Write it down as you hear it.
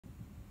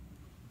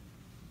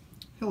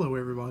Hello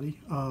everybody.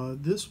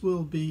 This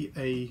will be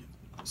a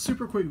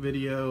super quick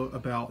video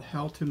about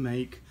how to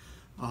make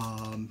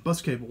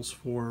bus cables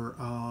for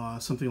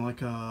something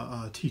like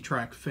a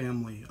T-TRAK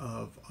family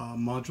of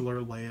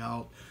modular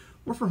layout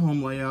or for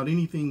home layout,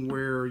 anything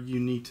where you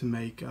need to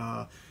make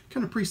kind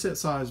of preset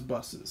size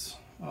buses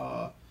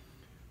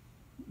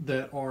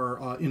that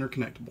are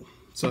interconnectable.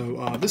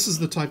 So this is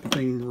the type of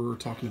thing we're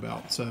talking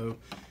about. So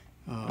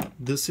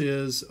this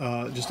is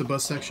just a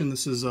bus section.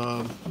 This is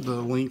the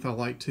length I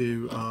like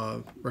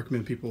to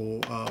recommend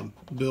people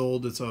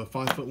build. It's a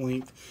 5-foot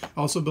length. I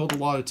also build a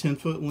lot of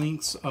 10-foot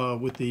lengths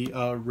with the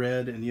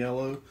red and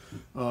yellow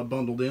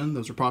bundled in.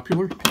 Those are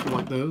popular. People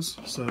like those.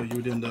 So you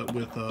would end up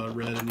with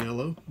red and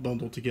yellow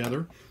bundled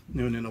together,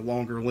 and in a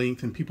longer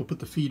length. And people put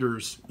the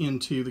feeders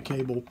into the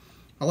cable.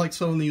 I like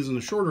selling these in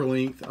a shorter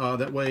length.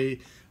 That way,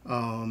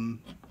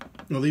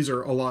 these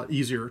are a lot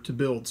easier to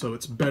build, so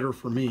it's better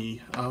for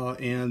me.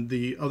 And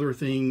the other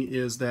thing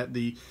is that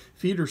the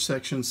feeder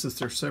sections, since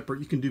they're separate,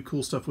 you can do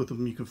cool stuff with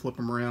them. You can flip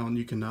them around.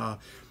 You can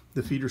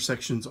the feeder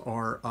sections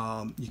are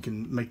you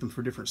can make them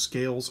for different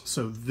scales.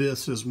 So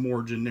this is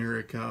more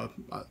generic.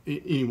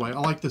 Anyway, I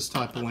like this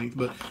type of length,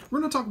 but we're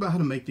going to talk about how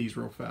to make these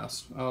real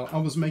fast. I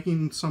was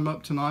making some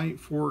up tonight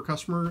for a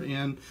customer,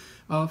 and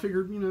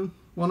figured,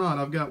 why not?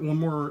 I've got one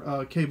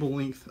more cable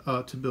length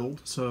to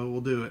build, so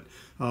we'll do it.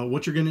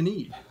 What you're going to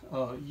need.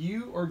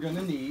 You're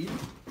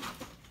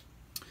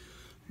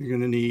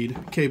going to need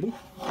cable.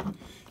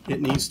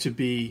 It needs to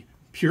be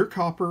pure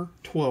copper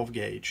 12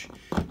 gauge.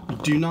 You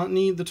do not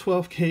need the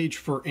 12 gauge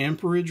for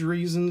amperage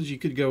reasons. You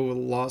could go with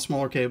a lot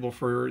smaller cable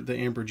for the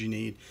amperage you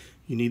need.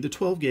 You need the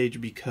 12 gauge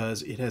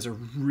because it has a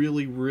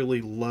really,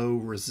 really low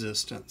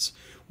resistance.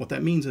 What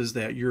that means is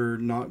that you're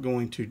not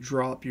going to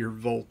drop your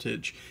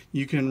voltage.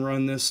 You can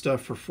run this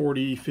stuff for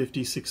 40,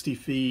 50, 60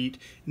 feet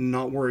and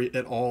not worry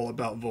at all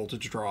about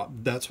voltage drop.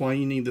 That's why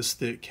you need this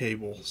thick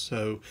cable.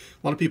 So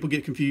a lot of people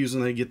get confused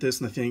and they get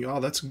this and they think, oh,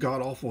 that's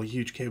god-awful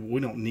huge cable.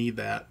 We don't need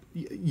that.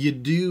 You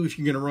do if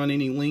you're going to run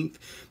any length.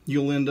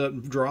 You'll end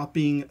up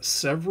dropping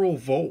several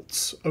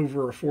volts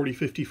over a 40,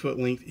 50 foot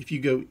length if you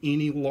go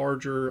any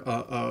larger,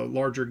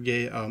 larger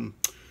gauge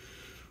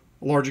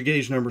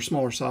number,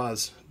 smaller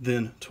size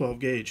than 12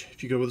 gauge.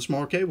 If you go with a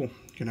smaller cable,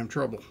 you can have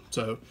trouble.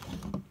 So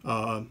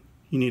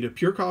you need a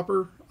pure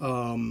copper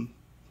 12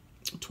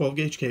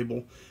 gauge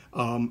cable.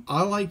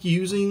 I like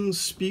using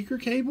speaker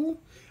cable.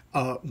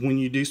 When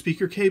you do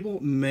speaker cable,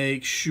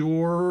 make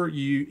sure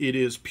it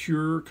is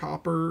pure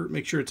copper.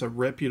 Make sure it's a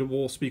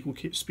reputable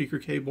speaker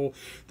cable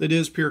that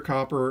is pure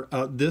copper.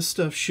 This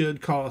stuff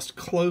should cost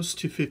close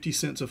to 50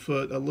 cents a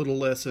foot, a little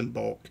less in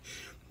bulk.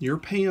 You're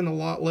paying a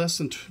lot less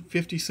than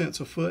 50 cents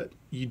a foot.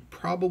 You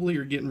probably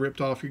are getting ripped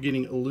off. You're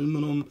getting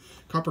aluminum,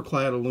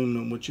 copper-clad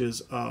aluminum, which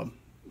is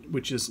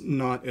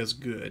not as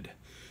good.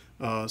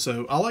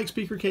 So I like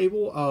speaker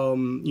cable,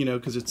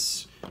 because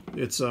it's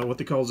what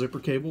they call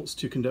zipper cable. It's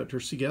two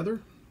conductors together.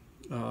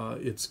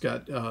 It's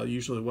got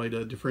usually a way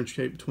to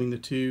differentiate between the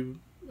two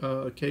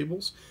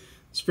cables.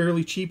 It's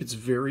fairly cheap. It's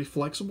very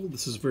flexible.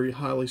 This is very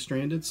highly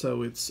stranded,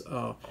 so it's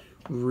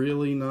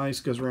really nice.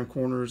 Goes around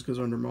corners, goes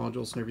under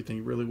modules and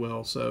everything really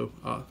well. So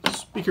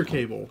speaker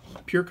cable,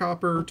 pure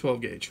copper,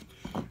 12 gauge.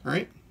 All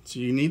right, so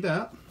you need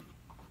that.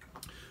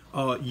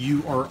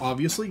 You are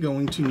obviously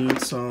going to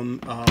need some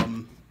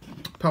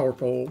power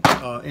pole,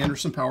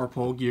 Anderson power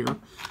pole gear.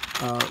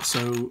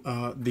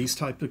 So these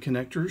type of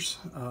connectors,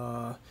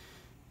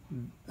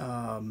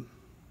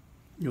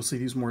 you'll see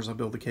these more as I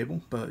build the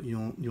cable, but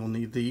you'll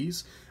need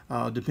these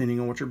depending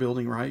on what you're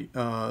building, right?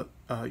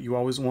 You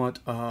always want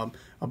a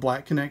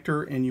black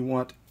connector and you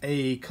want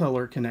a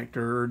color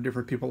connector.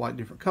 Different people like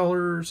different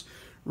colors.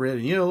 Red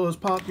and yellow is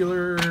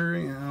popular.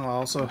 I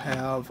also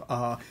have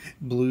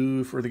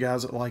blue for the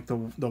guys that like the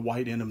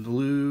white and the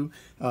blue.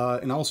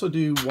 And I also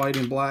do white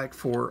and black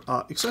for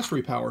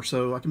accessory power.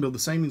 So I can build the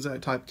same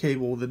exact type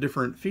cable with a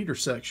different feeder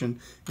section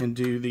and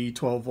do the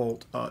 12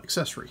 volt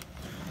accessory.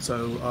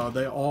 So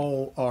they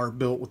all are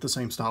built with the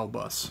same style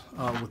bus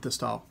with this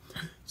style.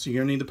 So you're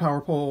going to need the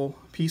power pole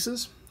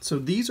pieces. So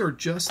these are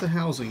just the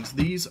housings.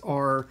 These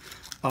are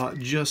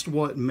just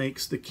what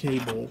makes the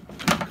cable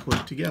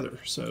click together.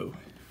 So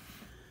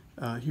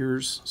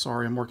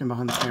sorry, I'm working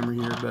behind the camera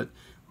here, but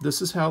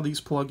this is how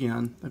these plug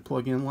in. They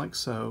plug in like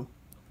so.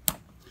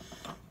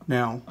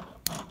 Now,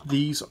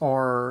 these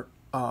are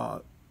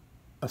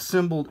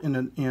assembled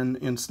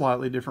in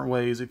slightly different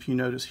ways. If you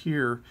notice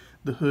here,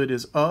 the hood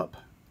is up,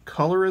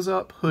 color is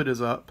up, hood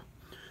is up.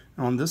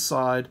 And on this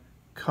side,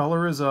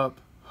 color is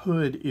up,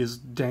 hood is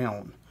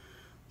down.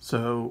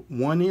 So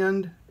one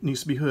end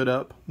needs to be hood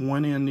up,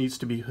 one end needs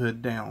to be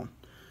hood down.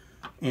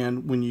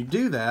 And when you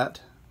do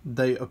that,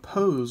 they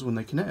oppose when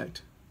they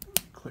connect,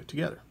 click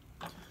together.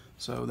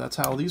 So that's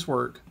how these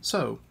work.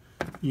 So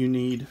you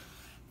need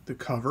the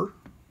cover,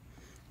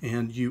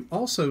 and you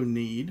also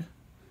need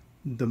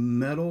the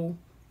metal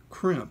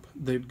crimp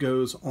that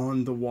goes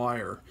on the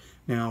wire.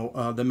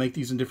 Now they make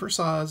these in different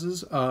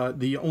sizes.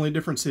 The only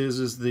difference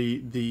is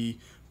the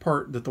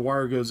part that the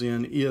wire goes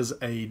in is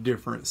a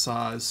different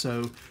size.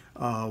 So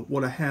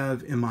What I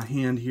have in my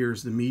hand here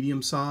is the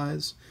medium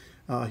size.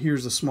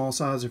 Here's the small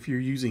size if you're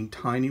using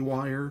tiny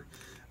wire.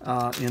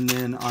 And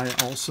then I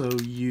also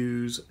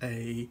use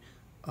an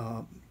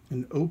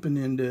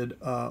open-ended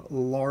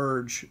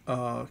large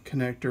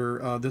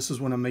connector. This is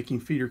when I'm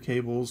making feeder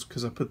cables,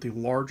 because I put the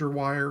larger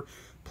wire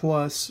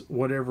plus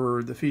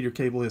whatever the feeder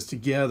cable is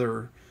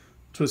together,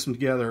 twist them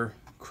together,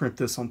 crimp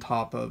this on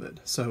top of it.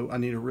 So I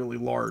need a really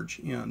large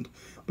end.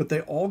 But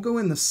they all go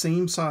in the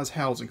same size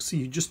housing. So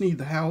you just need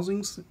the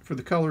housings for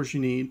the colors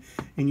you need,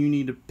 and you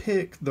need to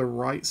pick the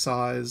right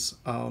size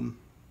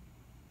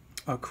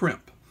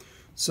crimp.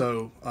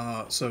 So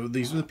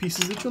these are the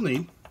pieces that you'll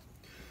need.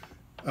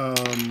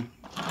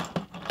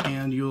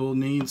 And you'll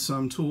need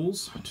some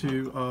tools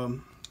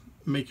to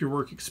make your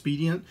work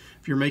expedient.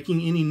 If you're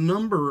making any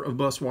number of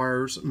bus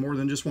wires, more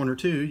than just one or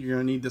two, you're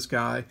going to need this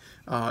guy.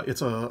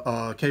 It's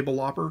a cable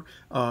lopper.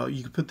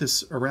 You can put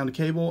this around a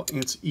cable,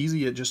 and it's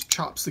easy. It just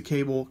chops the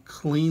cable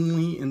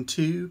cleanly in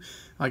two.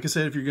 Like I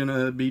said, if you're going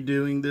to be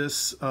doing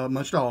this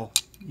much at all,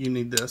 you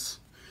need this.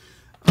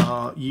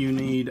 You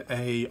need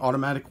a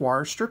automatic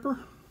wire stripper.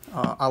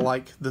 I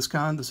like this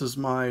kind. This is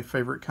my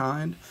favorite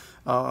kind.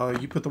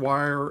 You put the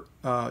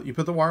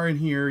wire in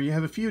here. You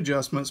have a few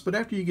adjustments, but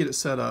after you get it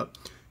set up,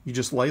 you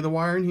just lay the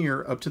wire in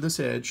here up to this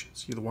edge.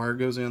 See, the wire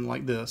goes in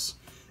like this,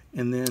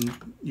 and then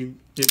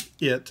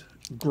it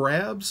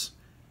grabs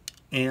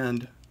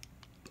and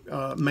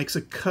makes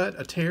a cut,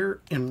 a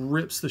tear, and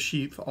rips the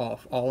sheath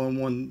off all in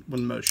one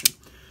motion.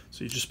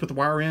 So you just put the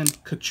wire in,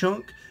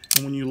 ka-chunk,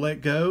 and when you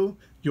let go,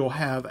 you'll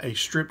have a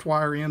stripped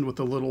wire end with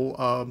a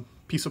little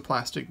piece of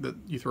plastic that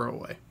you throw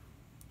away.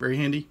 Very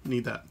handy. You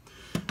need that.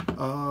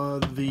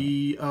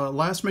 The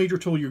last major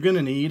tool you're going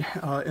to need,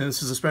 and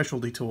this is a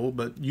specialty tool,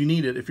 but you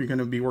need it if you're going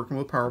to be working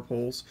with power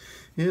poles,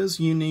 is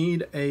you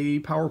need a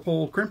power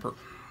pole crimper.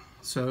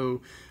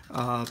 So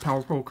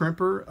power pole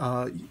crimper,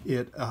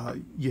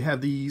 you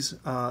have these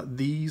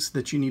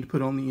that you need to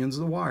put on the ends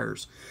of the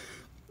wires.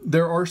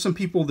 There are some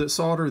people that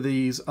solder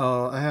these.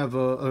 I have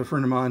a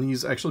friend of mine,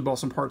 he's actually bought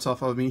some parts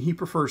off of me. He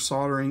prefers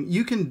soldering.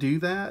 You can do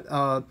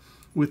that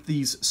with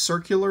these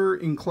circular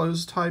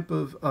enclosed type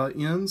of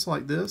ends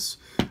like this.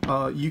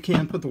 You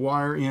can put the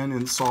wire in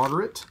and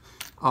solder it.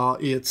 I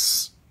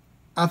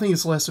think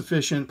it's less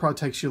efficient, probably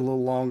takes you a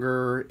little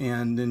longer,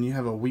 and then you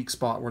have a weak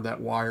spot where that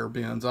wire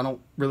bends. I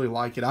don't really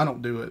like it. I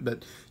don't do it,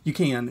 but you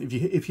can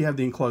if you have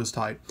the enclosed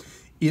type.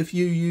 If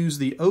you use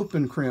the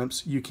open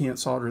crimps, you can't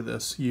solder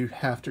this. You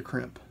have to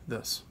crimp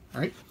this. All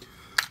right.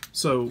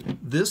 So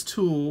this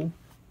tool,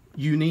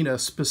 you need a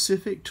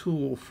specific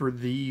tool for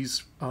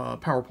these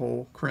power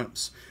pole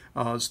crimps.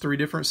 It's 3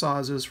 different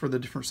sizes for the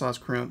different size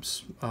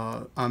crimps.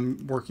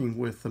 I'm working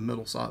with the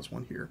middle size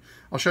one here.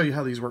 I'll show you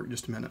how these work in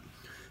just a minute.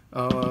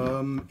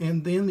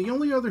 And then the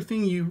only other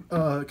thing you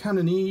kind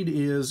of need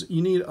is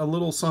you need a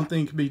little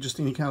something. It could be just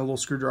any kind of little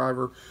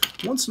screwdriver.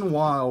 Once in a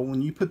while,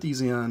 when you put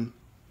these in,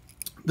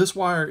 this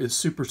wire is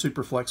super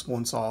flexible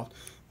and soft.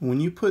 And when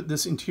you put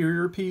this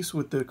interior piece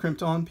with the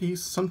crimped on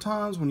piece,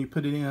 sometimes when you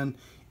put it in,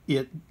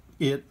 it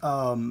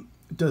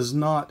does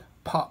not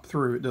pop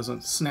through. It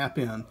doesn't snap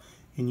in,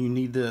 and you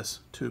need this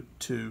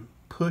to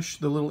push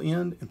the little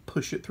end and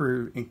push it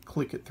through and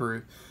click it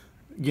through.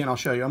 Again, I'll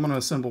show you. I'm going to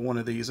assemble one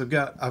of these. I've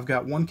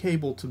got one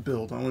cable to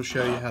build. I want to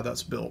show you how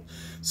that's built.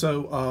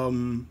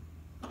 So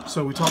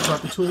so we talked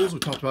about the tools. We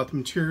talked about the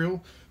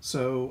material.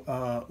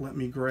 So let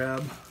me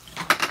grab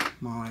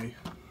my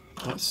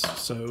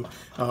So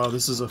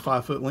this is a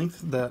 5-foot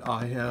length that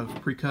I have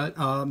pre-cut.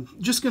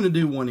 Just going to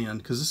do one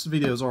end because this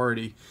video is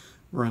already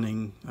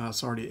running.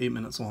 It's already 8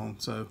 minutes long.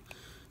 So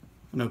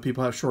I know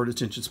people have short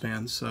attention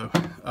spans. So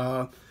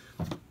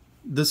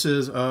this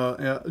is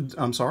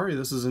I'm sorry,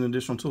 this is an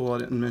additional tool I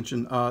didn't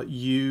mention.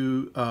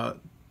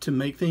 To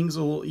make things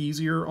a little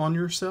easier on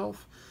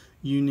yourself,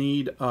 you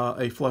need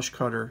a flush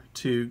cutter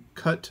to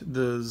cut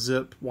the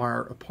zip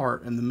wire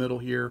apart in the middle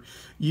here.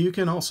 You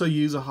can also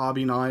use a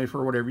hobby knife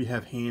or whatever you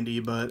have handy,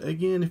 but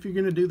again, if you're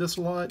going to do this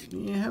a lot,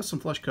 you have some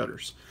flush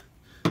cutters.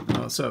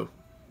 So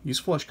use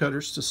flush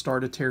cutters to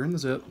start a tear in the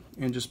zip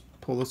and just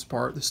pull this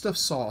apart. This stuff's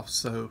soft,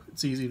 so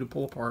it's easy to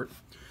pull apart.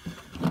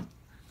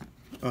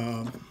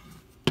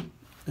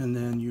 And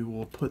then you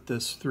will put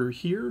this through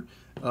here.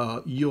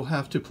 You'll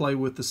have to play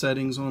with the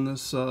settings on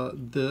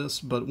this,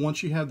 but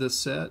once you have this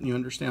set and you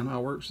understand how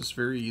it works, it's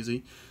very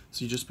easy.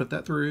 So you just put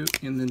that through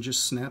and then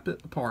just snap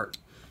it apart,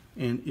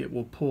 and it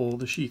will pull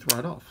the sheath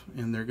right off.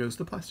 And there goes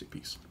the plastic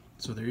piece.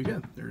 So there you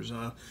go. There's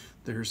a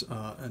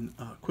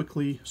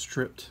quickly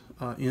stripped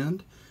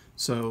end.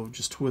 So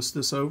just twist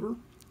this over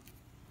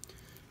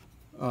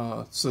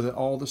so that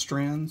all the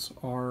strands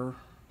are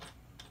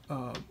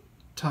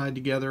tied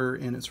together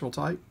and it's real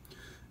tight.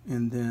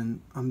 And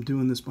then I'm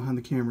doing this behind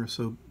the camera,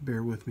 so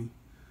bear with me.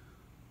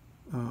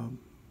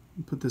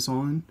 Put this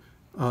on.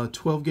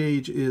 12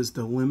 gauge is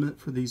the limit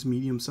for these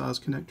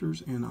medium-sized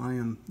connectors, and I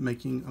am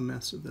making a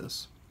mess of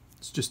this.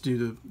 It's just due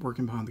to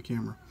working behind the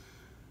camera.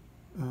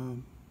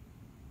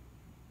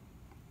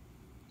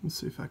 Let's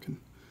see if I can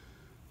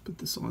put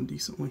this on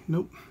decently.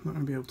 Nope, not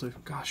going to be able to.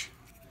 Gosh,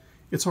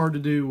 It's hard to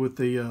do with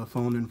the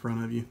phone in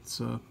front of you. It's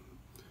a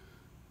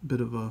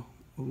bit of a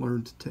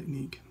learned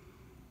technique.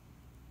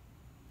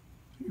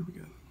 Here we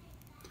go.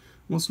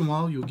 Once in a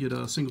while you'll get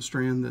a single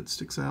strand that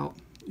sticks out.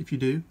 If you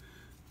do,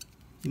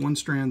 one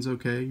strand's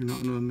okay, you're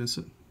not going to miss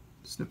it.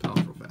 Snip out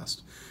real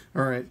fast.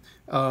 Alright,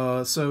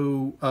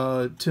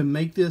 to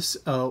make this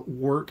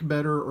work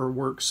better or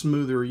work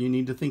smoother, you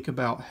need to think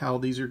about how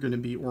these are going to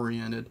be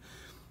oriented.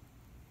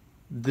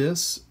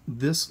 This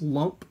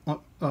lump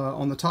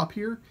on the top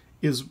here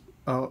is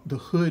the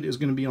hood is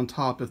going to be on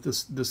top if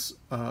this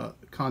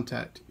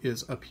contact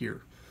is up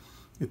here.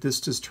 If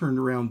this is turned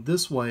around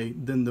this way,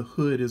 then the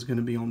hood is going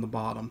to be on the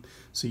bottom.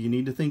 So you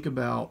need to think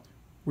about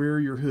where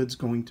your hood's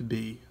going to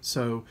be.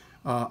 So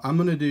I'm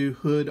going to do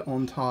hood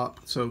on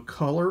top. So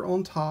color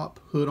on top,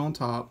 hood on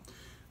top.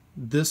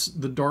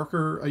 The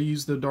darker, I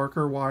use the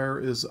darker wire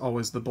is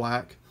always the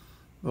black.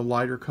 The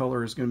lighter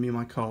color is going to be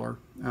my color.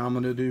 And I'm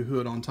going to do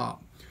hood on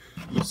top.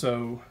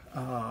 So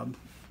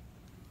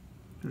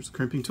there's the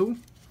crimping tool.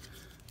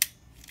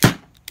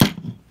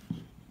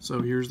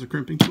 So here's the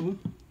crimping tool.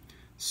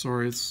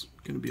 Sorry, it's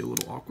going to be a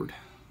little awkward.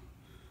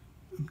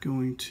 I'm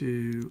going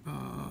to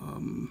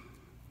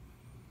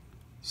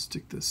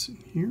stick this in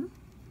here,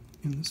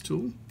 in this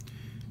tool,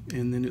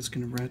 and then it's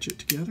going to ratchet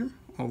together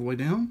all the way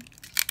down.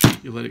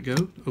 You let it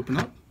go, open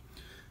up,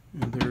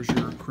 and there's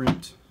your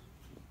crimped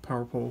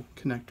power pole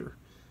connector.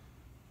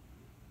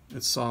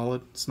 It's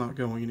solid, it's not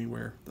going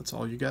anywhere. That's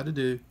all you got to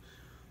do.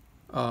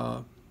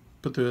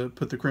 Put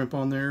the crimp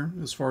on there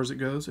as far as it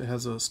goes. It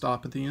has a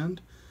stop at the end,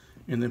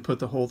 and then put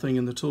the whole thing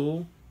in the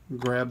tool.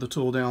 Grab the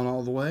tool down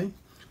all the way.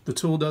 The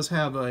tool does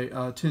have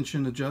a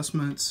tension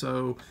adjustment,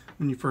 so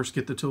when you first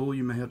get the tool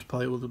you may have to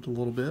play with it a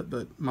little bit,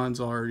 but mine's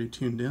already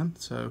tuned in.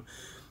 So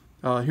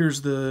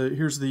here's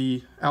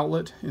the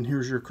outlet, and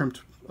here's your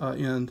crimped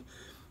end.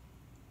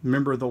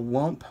 Remember the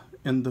lump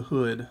and the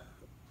hood,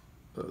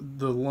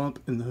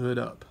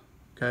 up.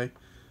 Okay,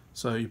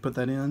 so you put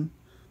that in.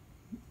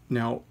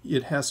 Now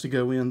it has to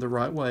go in the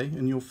right way,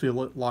 and you'll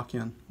feel it lock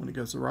in when it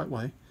goes the right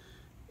way,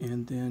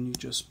 and then you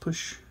just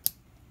push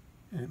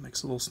and it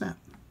makes a little snap,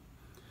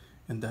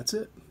 and that's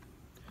it.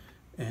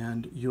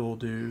 And you'll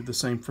do the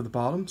same for the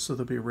bottom, so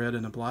there'll be a red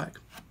and a black.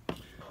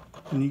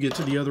 When you get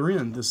to the other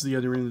end, this is the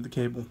other end of the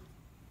cable.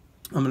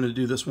 I'm going to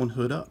do this one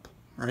hood up,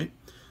 right?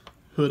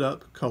 Hood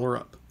up, color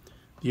up.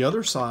 The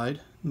other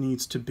side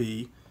needs to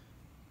be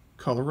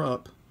color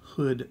up,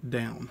 hood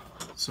down.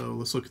 So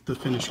let's look at the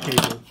finished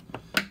cable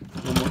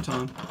one more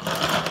time.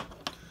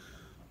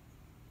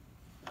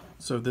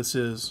 So this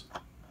is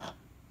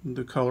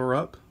the color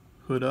up,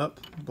 hood up,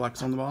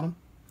 black's on the bottom,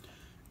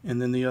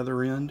 and then the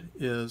other end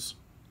is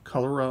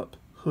color up,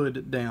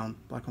 hood down,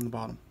 black on the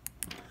bottom.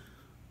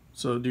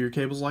 So do your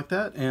cables like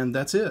that, and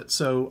that's it.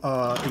 So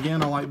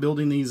again, I like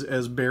building these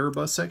as bare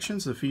bus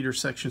sections. The feeder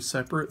sections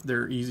separate.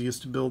 They're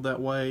easiest to build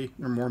that way.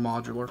 They're more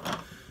modular.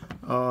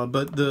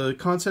 But the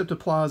concept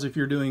applies if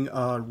you're doing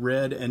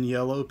red and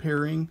yellow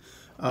pairing.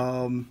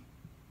 Let's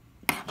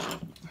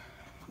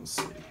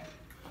see.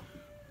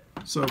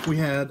 So if we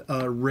had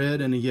a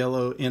red and a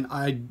yellow, and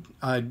I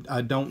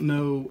don't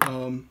know,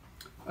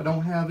 I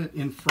don't have it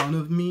in front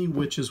of me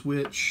which is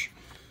which,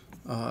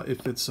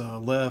 if it's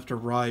left or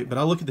right, but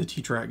I look at the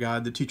T-TRAK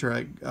guide.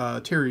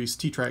 The Terry's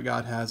T-TRAK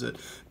guide has it.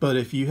 But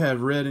if you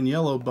have red and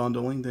yellow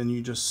bundling, then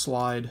you just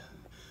slide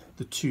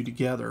the two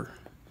together,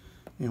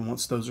 and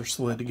once those are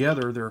slid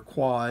together, they're a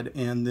quad.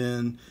 And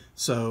then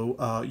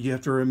so you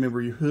have to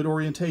remember your hood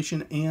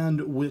orientation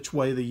and which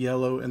way the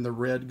yellow and the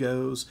red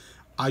goes.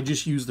 I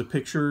just use the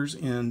pictures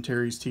in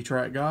Terry's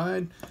T-TRAK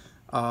guide.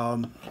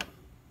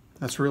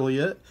 That's really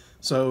it.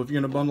 So if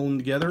you're going to bundle them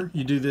together,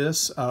 you do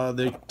this.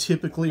 They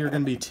typically are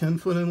going to be 10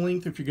 foot in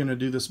length if you're going to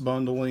do this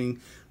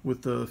bundling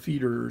with the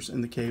feeders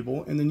and the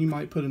cable. And then you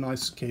might put a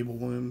nice cable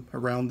loom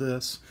around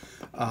this.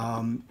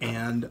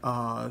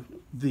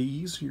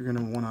 These, you're going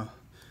to want to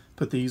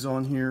put these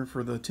on here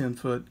for the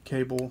 10-foot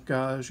cable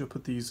guys. You'll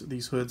put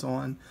these hoods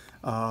on.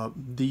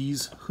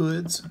 These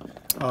hoods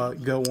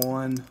go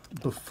on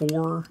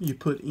before you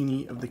put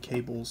any of the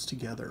cables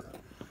together.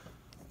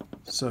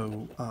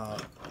 So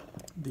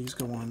these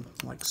go on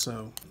like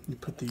so. You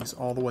put these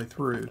all the way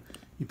through.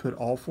 You put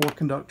all 4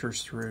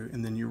 conductors through,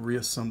 and then you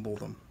reassemble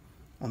them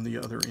on the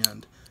other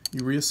end.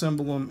 You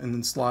reassemble them and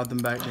then slide them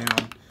back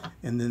down,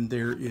 and then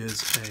there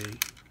is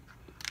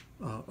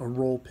a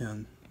roll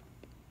pin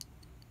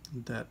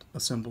that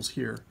assembles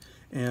here.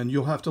 And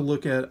you'll have to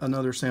look at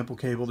another sample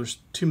cable. There's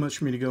too much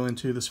for me to go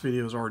into. This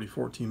video is already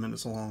 14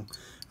 minutes long.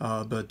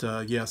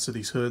 Yeah, so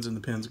these hoods and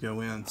the pins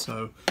go in.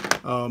 So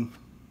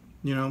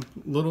you know,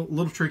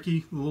 little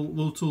tricky,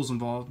 little tools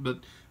involved, but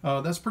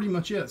that's pretty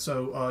much it.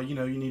 So you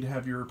know, you need to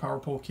have your power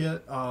pole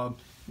kit,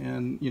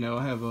 and you know,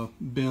 I have a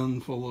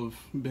bin full of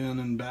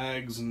and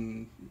bags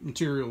and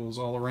materials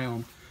all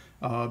around.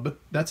 But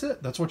that's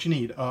it. That's what you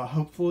need.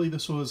 Hopefully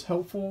this was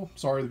helpful.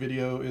 Sorry the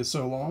video is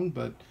so long,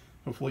 but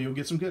hopefully you'll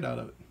get some good out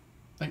of it.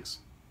 Thanks.